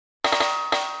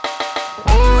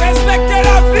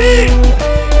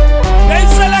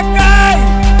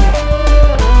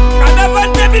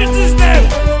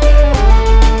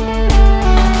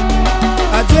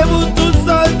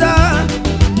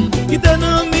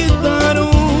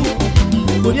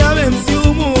même si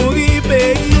vous mourrez,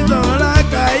 paysan la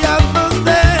caille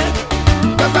avancée.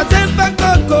 Quand ça tient pas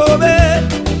cocobé,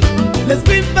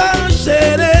 l'esprit va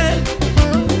enchaîner.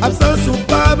 Absence ou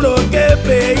pas bloqué,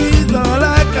 paysan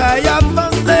la caille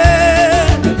avancée.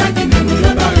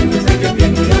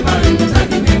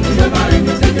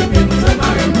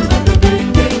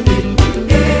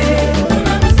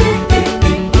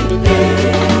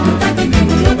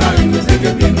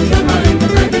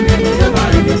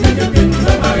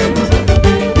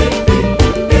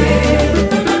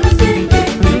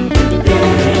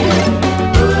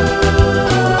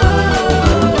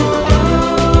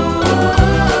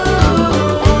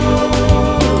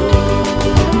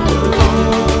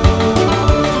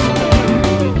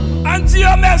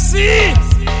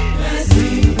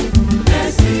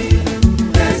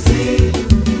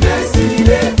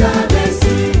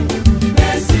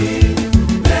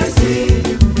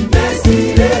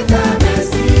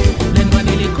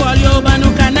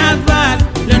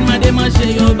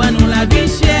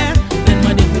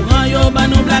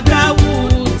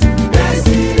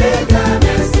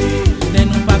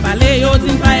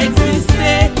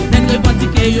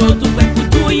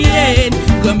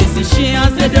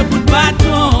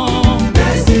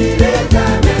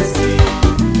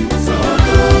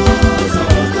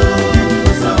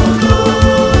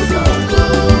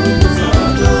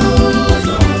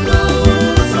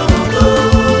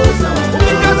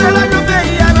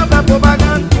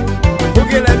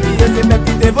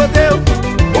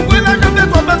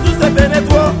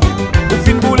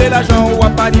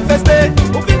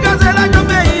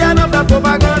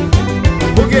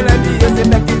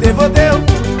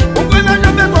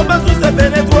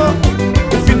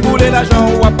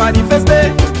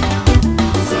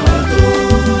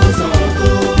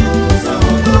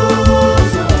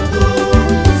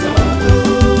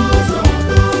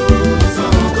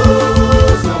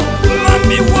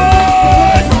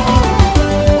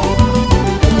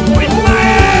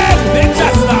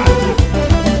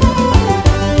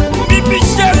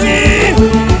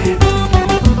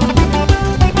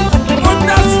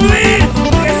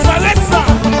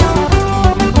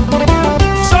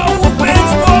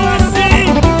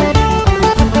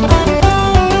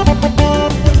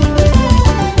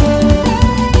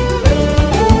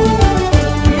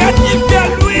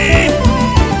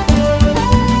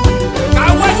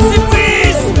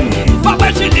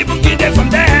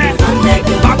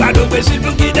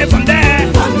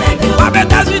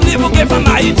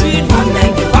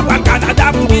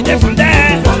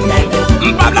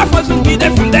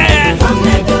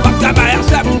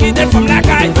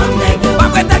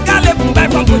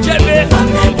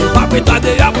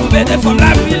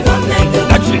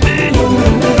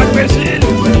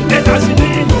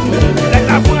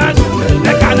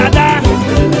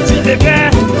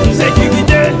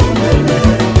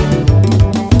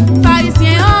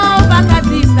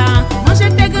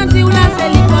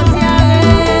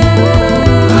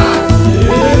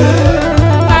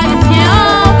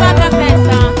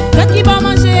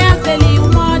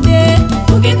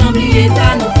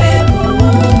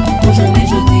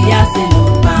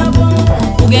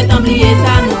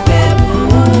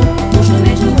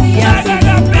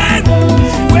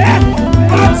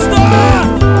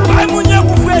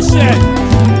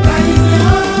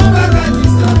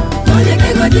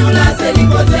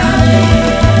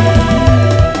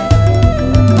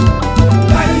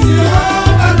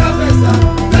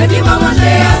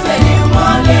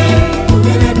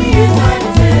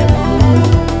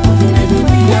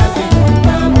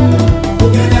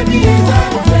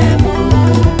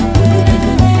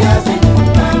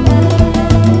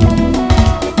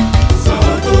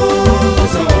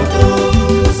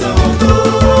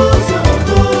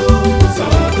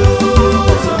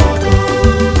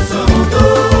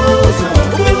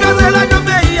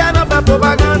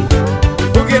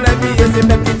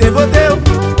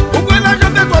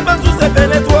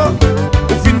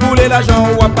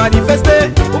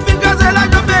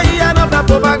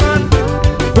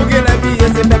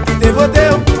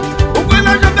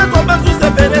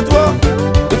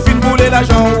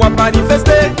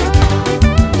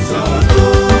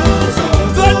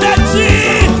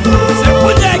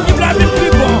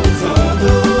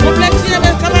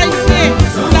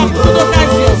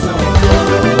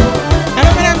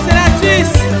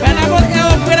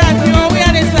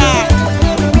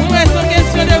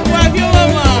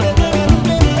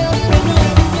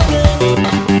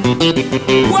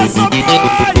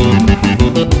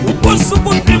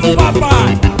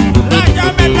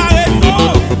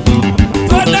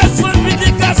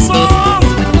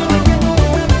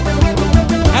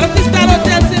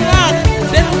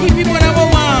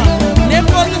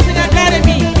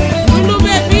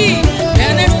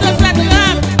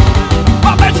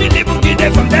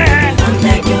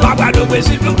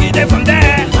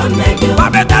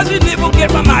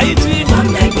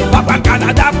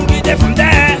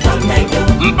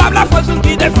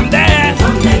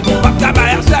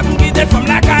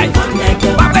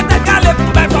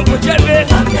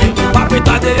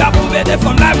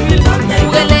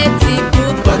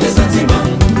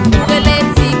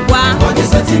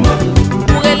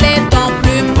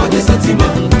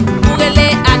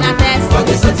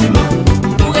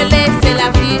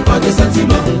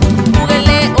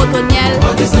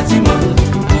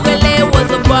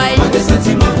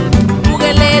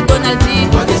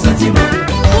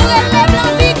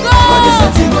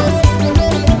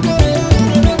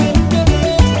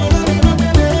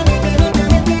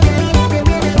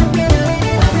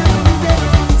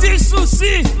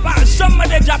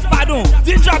 pardon.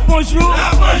 Déjà bonjour.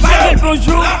 Pas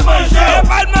bonjour. Et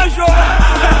pas de bonjour.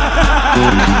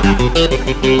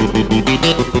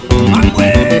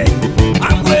 Angwe.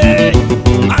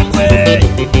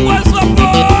 What's up,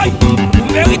 boy? Vous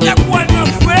méritez quoi, mon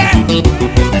frère?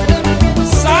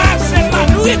 Ça, c'est ma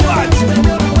Louis God.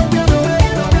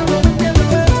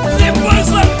 C'est bon,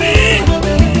 amis.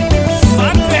 Ça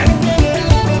fait.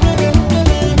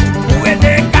 Pour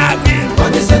aider Kabine. Pas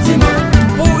de sentiments.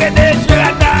 Pour aider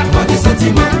Gérada. Pas de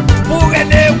sentiments. Pour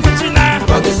aider Woutina.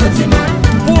 Pas de sentiments.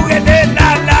 Pour aider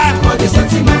Lala. Pas de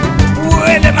sentiments. Pour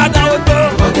aider Madame Otto.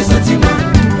 Pas de sentiments.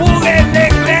 Pour aider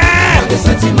Claire. Pas de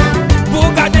sentiments. Pour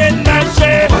garder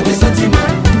marcher. Pas de sentiments.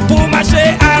 Pour marcher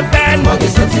avec. Pas de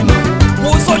sentiments.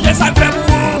 Pour songer ça fait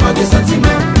pour. Pas de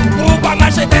sentiments. Pour pas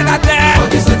marcher de la terre. Pas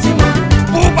de sentiments.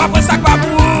 Pour pas prendre ça quoi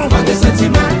pour. Pas de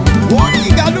sentiments.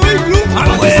 Oui, gardons igloo.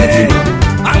 Angwe.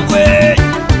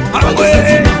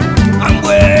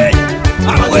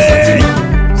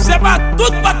 C'est pas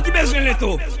toute part qui besoin de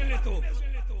tout.